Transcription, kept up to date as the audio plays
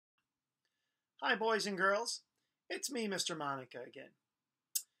Hi, boys and girls. It's me, Mr. Monica, again.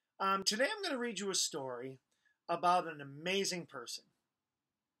 Today I'm going to read you a story about an amazing person.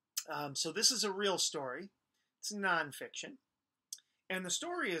 So, this is a real story, it's nonfiction, and the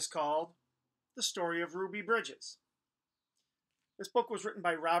story is called The Story of Ruby Bridges. This book was written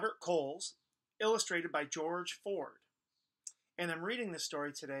by Robert Coles, illustrated by George Ford, and I'm reading this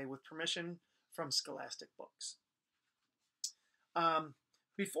story today with permission from Scholastic Books.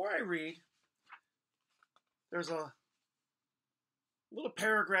 Before I read, there's a little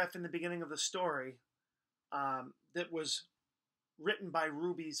paragraph in the beginning of the story that was written by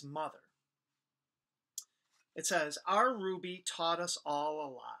Ruby's mother. It says, "Our Ruby taught us all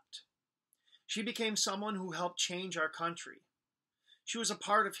a lot. She became someone who helped change our country. She was a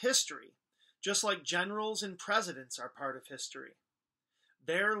part of history, just like generals and presidents are part of history.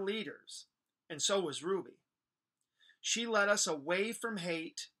 They're leaders, and so was Ruby. She led us away from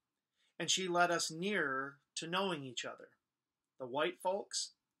hate, and she led us nearer to knowing each other, the white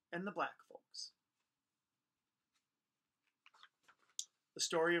folks and the black folks." The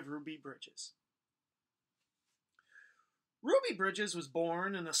story of Ruby Bridges. Ruby Bridges was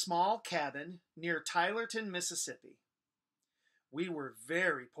born in a small cabin near Tylerton, Mississippi. "We were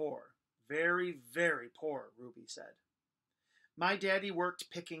very poor, very, very poor," Ruby said. "My daddy worked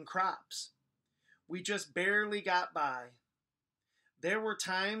picking crops. We just barely got by. There were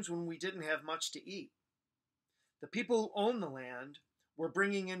times when we didn't have much to eat. The people who owned the land were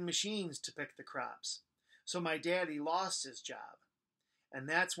bringing in machines to pick the crops, so my daddy lost his job, and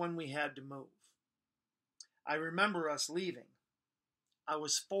that's when we had to move. I remember us leaving. I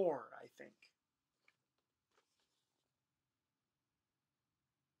was 4, I think.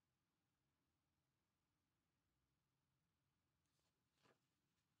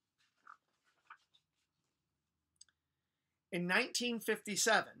 In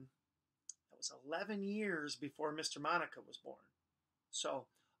 1957, that was 11 years before Mr. Monica was born. So,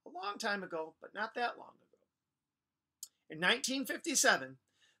 a long time ago, but not that long ago. In 1957,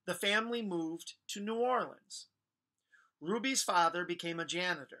 the family moved to New Orleans. Ruby's father became a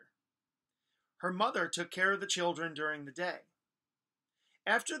janitor. Her mother took care of the children during the day.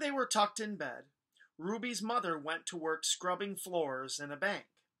 After they were tucked in bed, Ruby's mother went to work scrubbing floors in a bank.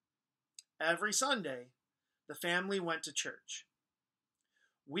 Every Sunday, the family went to church.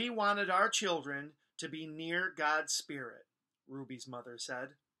 "We wanted our children to be near God's Spirit," Ruby's mother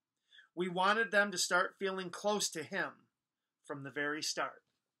said. "We wanted them to start feeling close to Him from the very start."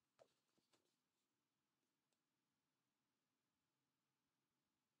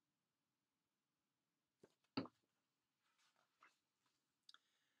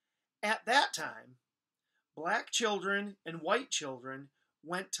 At that time, black children and white children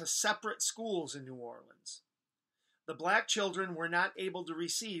went to separate schools in New Orleans. The black children were not able to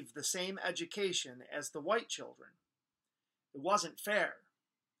receive the same education as the white children. It wasn't fair,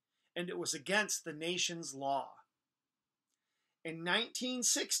 and it was against the nation's law. In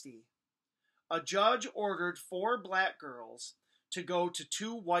 1960, a judge ordered 4 black girls to go to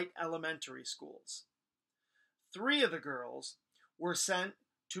 2 white elementary schools. 3 of the girls were sent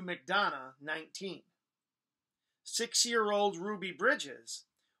to McDonough 19. 6-year-old Ruby Bridges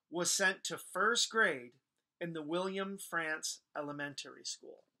was sent to first grade in the William Frantz Elementary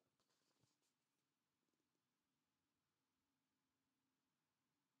School.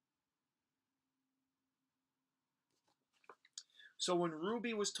 So when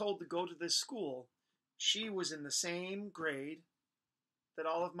Ruby was told to go to this school, she was in the same grade that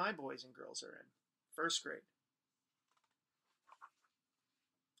all of my boys and girls are in, first grade.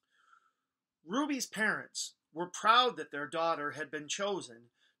 Ruby's parents were proud that their daughter had been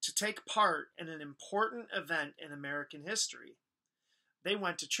chosen to take part in an important event in American history. They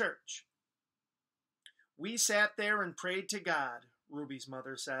went to church. "We sat there and prayed to God," Ruby's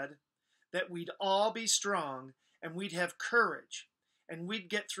mother said, "that we'd all be strong and we'd have courage and we'd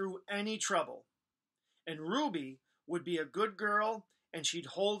get through any trouble. And Ruby would be a good girl and she'd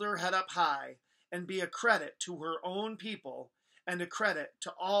hold her head up high and be a credit to her own people and a credit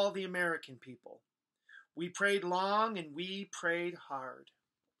to all the American people. We prayed long and we prayed hard."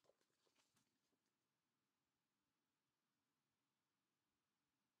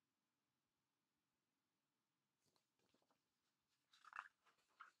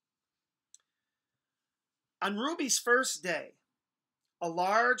 On Ruby's first day, a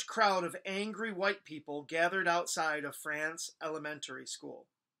large crowd of angry white people gathered outside of Frantz Elementary School.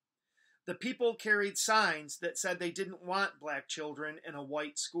 The people carried signs that said they didn't want black children in a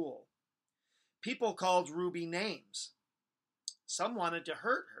white school. People called Ruby names. Some wanted to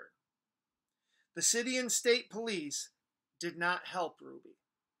hurt her. The city and state police did not help Ruby.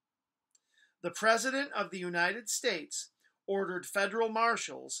 The President of the United States ordered federal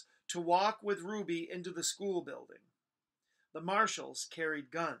marshals to walk with Ruby into the school building. The marshals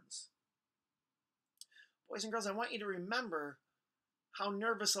carried guns. Boys and girls, I want you to remember how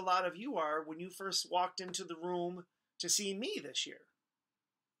nervous a lot of you are when you first walked into the room to see me this year.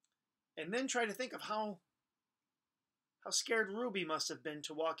 And then try to think of how scared Ruby must have been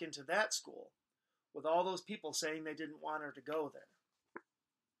to walk into that school with all those people saying they didn't want her to go there.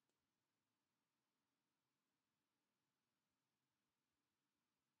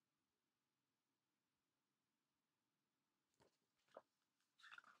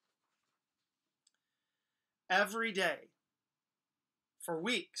 Every day, for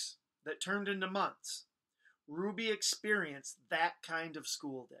weeks that turned into months, Ruby experienced that kind of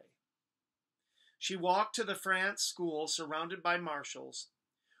school day. She walked to the France school surrounded by marshals,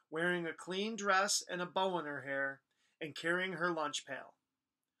 wearing a clean dress and a bow in her hair and carrying her lunch pail.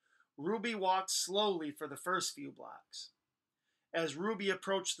 Ruby walked slowly for the first few blocks. As Ruby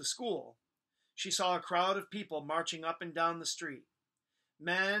approached the school, she saw a crowd of people marching up and down the street.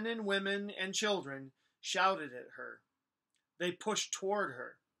 Men and women and children shouted at her. They pushed toward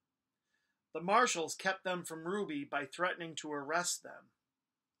her. The marshals kept them from Ruby by threatening to arrest them.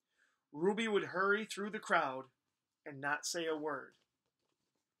 Ruby would hurry through the crowd and not say a word.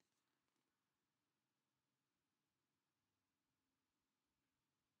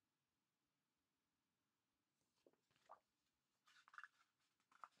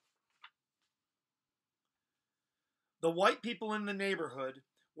 The white people in the neighborhood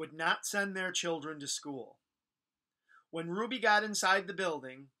would not send their children to school. When Ruby got inside the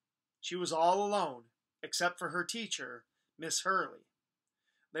building, she was all alone, except for her teacher, Miss Hurley.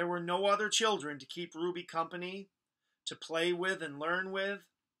 There were no other children to keep Ruby company, to play with and learn with,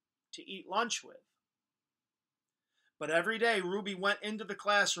 to eat lunch with. But every day, Ruby went into the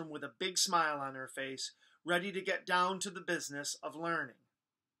classroom with a big smile on her face, ready to get down to the business of learning.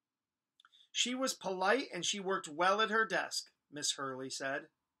 She was polite and she worked well at her desk, Miss Hurley said.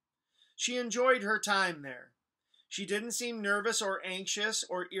 She enjoyed her time there. She didn't seem nervous or anxious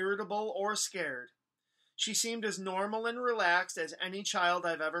or irritable or scared. She seemed as normal and relaxed as any child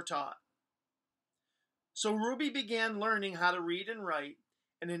I've ever taught. So Ruby began learning how to read and write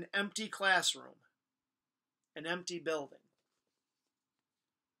in an empty classroom, an empty building.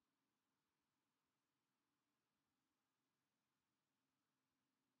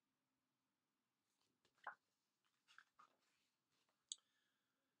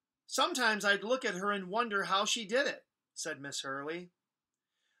 Sometimes I'd look at her and wonder how she did it, said Miss Hurley.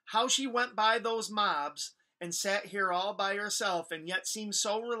 How she went by those mobs and sat here all by herself and yet seemed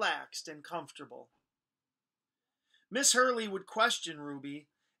so relaxed and comfortable. Miss Hurley would question Ruby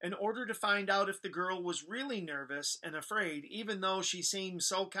in order to find out if the girl was really nervous and afraid, even though she seemed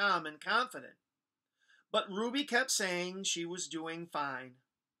so calm and confident. But Ruby kept saying she was doing fine.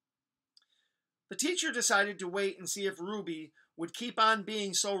 The teacher decided to wait and see if Ruby would keep on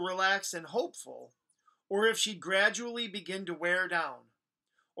being so relaxed and hopeful, or if she'd gradually begin to wear down,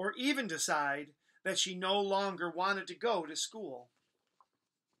 or even decide that she no longer wanted to go to school.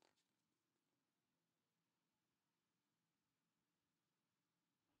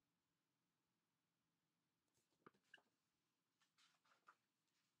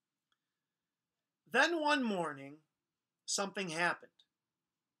 Then one morning, something happened.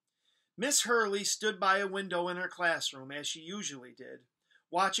 Miss Hurley stood by a window in her classroom, as she usually did,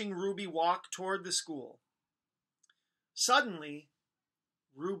 watching Ruby walk toward the school. Suddenly,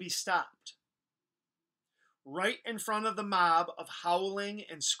 Ruby stopped, right in front of the mob of howling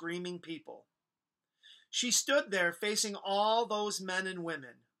and screaming people. She stood there facing all those men and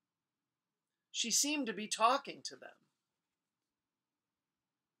women. She seemed to be talking to them.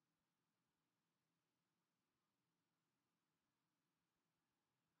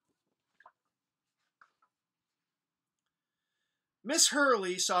 Miss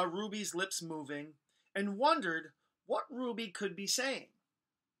Hurley saw Ruby's lips moving and wondered what Ruby could be saying.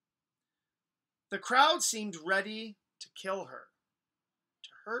 The crowd seemed ready to kill her, to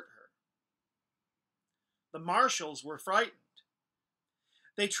hurt her. The marshals were frightened.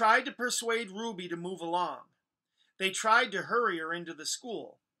 They tried to persuade Ruby to move along. They tried to hurry her into the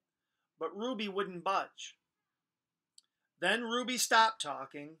school, but Ruby wouldn't budge. Then Ruby stopped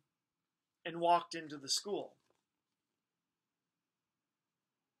talking and walked into the school.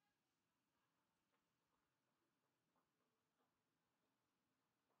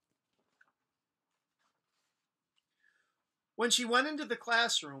 When she went into the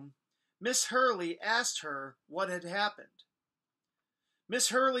classroom, Miss Hurley asked her what had happened. Miss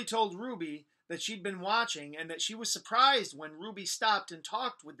Hurley told Ruby that she'd been watching and that she was surprised when Ruby stopped and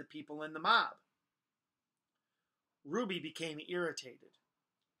talked with the people in the mob. Ruby became irritated.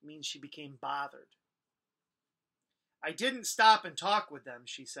 It means she became bothered. "I didn't stop and talk with them,"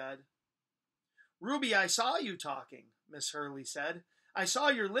 she said. "Ruby, I saw you talking," Miss Hurley said. "I saw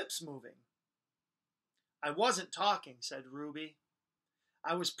your lips moving." "I wasn't talking," said Ruby.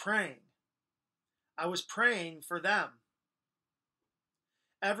 "I was praying. I was praying for them."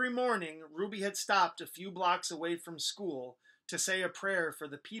 Every morning, Ruby had stopped a few blocks away from school to say a prayer for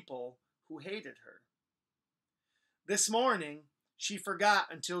the people who hated her. This morning, she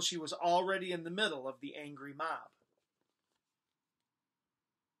forgot until she was already in the middle of the angry mob.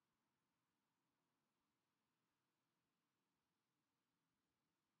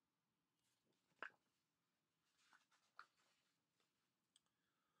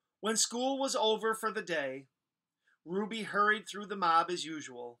 When school was over for the day, Ruby hurried through the mob as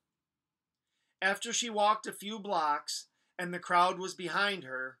usual. After she walked a few blocks and the crowd was behind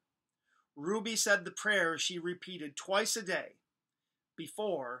her, Ruby said the prayer she repeated twice a day,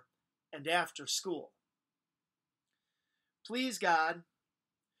 before and after school. "Please, God,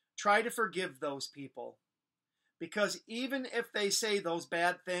 try to forgive those people, because even if they say those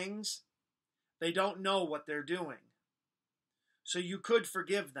bad things, they don't know what they're doing. So you could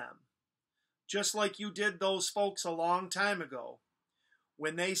forgive them, just like you did those folks a long time ago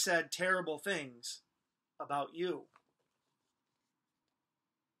when they said terrible things about you."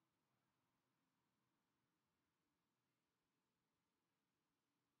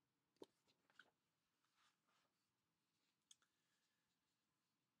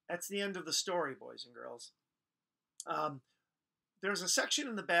 That's the end of the story, boys and girls. There's a section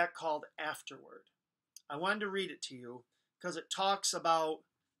in the back called Afterward. I wanted to read it to you because it talks about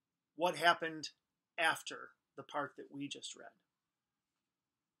what happened after the part that we just read.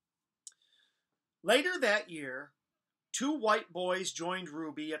 Later that year, 2 white boys joined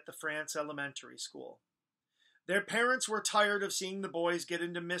Ruby at the France Elementary School. Their parents were tired of seeing the boys get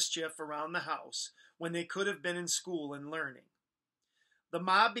into mischief around the house when they could have been in school and learning. The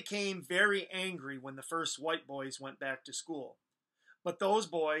mob became very angry when the first white boys went back to school, but those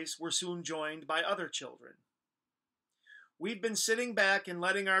boys were soon joined by other children. "We've been sitting back and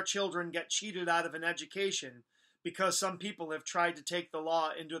letting our children get cheated out of an education because some people have tried to take the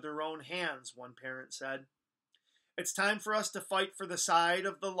law into their own hands," one parent said. "It's time for us to fight for the side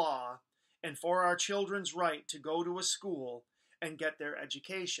of the law and for our children's right to go to a school and get their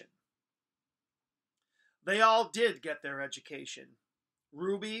education." They all did get their education.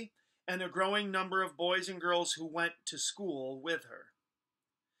 Ruby and a growing number of boys and girls who went to school with her.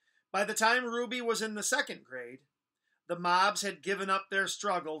 By the time Ruby was in the 2nd grade, the mobs had given up their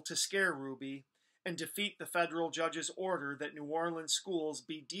struggle to scare Ruby and defeat the federal judge's order that New Orleans schools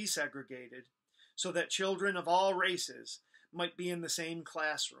be desegregated so that children of all races might be in the same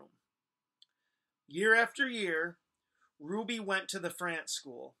classroom. Year after year, Ruby went to the France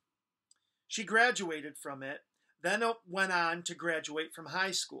school. She graduated from it, then went on to graduate from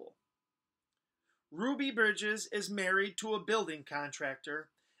high school. Ruby Bridges is married to a building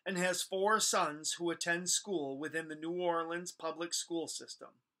contractor and has 4 sons who attend school within the New Orleans public school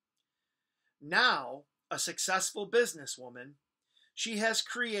system. Now, a successful businesswoman, she has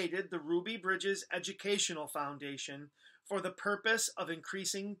created the Ruby Bridges Educational Foundation for the purpose of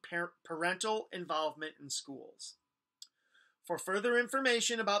increasing parental involvement in schools. For further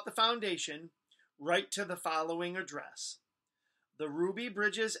information about the foundation, write to the following address: the Ruby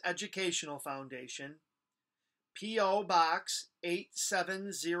Bridges Educational Foundation, P.O. Box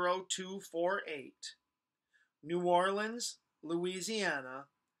 870248, New Orleans, Louisiana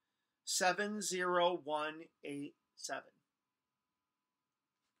 70187.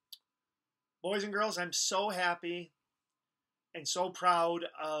 Boys and girls, I'm so happy and so proud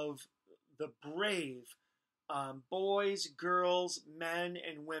of the brave boys, girls, men,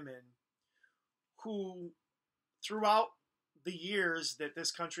 and women who, throughout the years that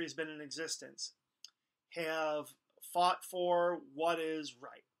this country has been in existence, have fought for what is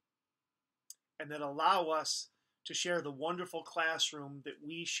right and that allow us to share the wonderful classroom that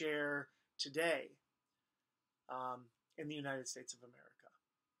we share today in the United States of America.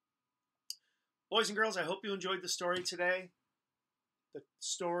 Boys and girls, I hope you enjoyed the story today, the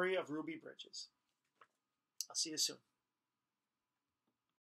story of Ruby Bridges. I'll see you soon.